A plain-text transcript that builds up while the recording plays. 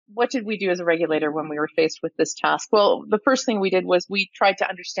what did we do as a regulator when we were faced with this task? Well, the first thing we did was we tried to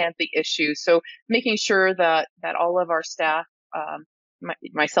understand the issue. So making sure that all of our staff,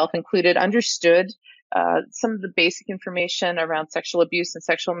 myself included, understood some of the basic information around sexual abuse and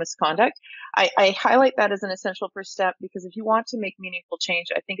sexual misconduct. I highlight that as an essential first step because if you want to make meaningful change,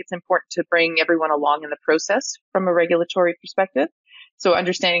 I think it's important to bring everyone along in the process from a regulatory perspective. So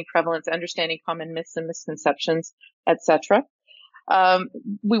understanding prevalence, understanding common myths and misconceptions, etc.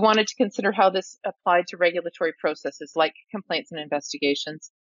 We wanted to consider how this applied to regulatory processes like complaints and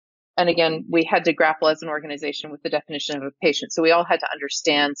investigations. And again, we had to grapple as an organization with the definition of a patient. So we all had to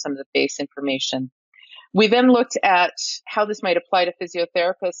understand some of the base information. We then looked at how this might apply to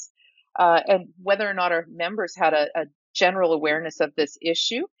physiotherapists and whether or not our members had a general awareness of this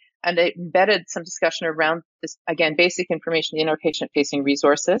issue. And it embedded some discussion around this, again, basic information in our patient-facing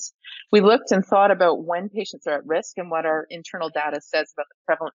resources. We looked and thought about when patients are at risk and what our internal data says about the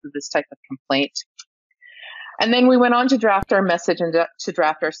prevalence of this type of complaint. And then we went on to draft our message and to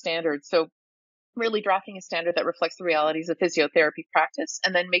draft our standards. So really drafting a standard that reflects the realities of physiotherapy practice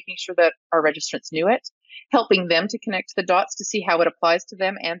and then making sure that our registrants knew it, helping them to connect the dots to see how it applies to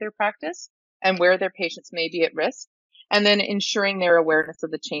them and their practice and where their patients may be at risk. And then ensuring their awareness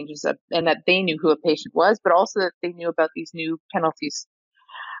of the changes and that they knew who a patient was, but also that they knew about these new penalties.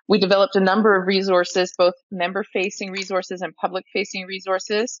 We developed a number of resources, both member-facing resources and public-facing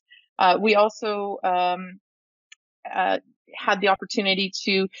resources. We also had the opportunity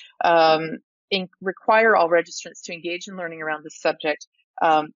to require all registrants to engage in learning around this subject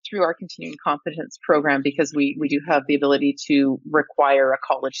through our continuing competence program, because we do have the ability to require a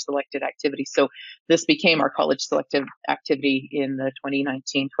college selected activity. So this became our college selected activity in the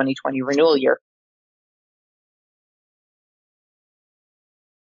 2019-2020 renewal year.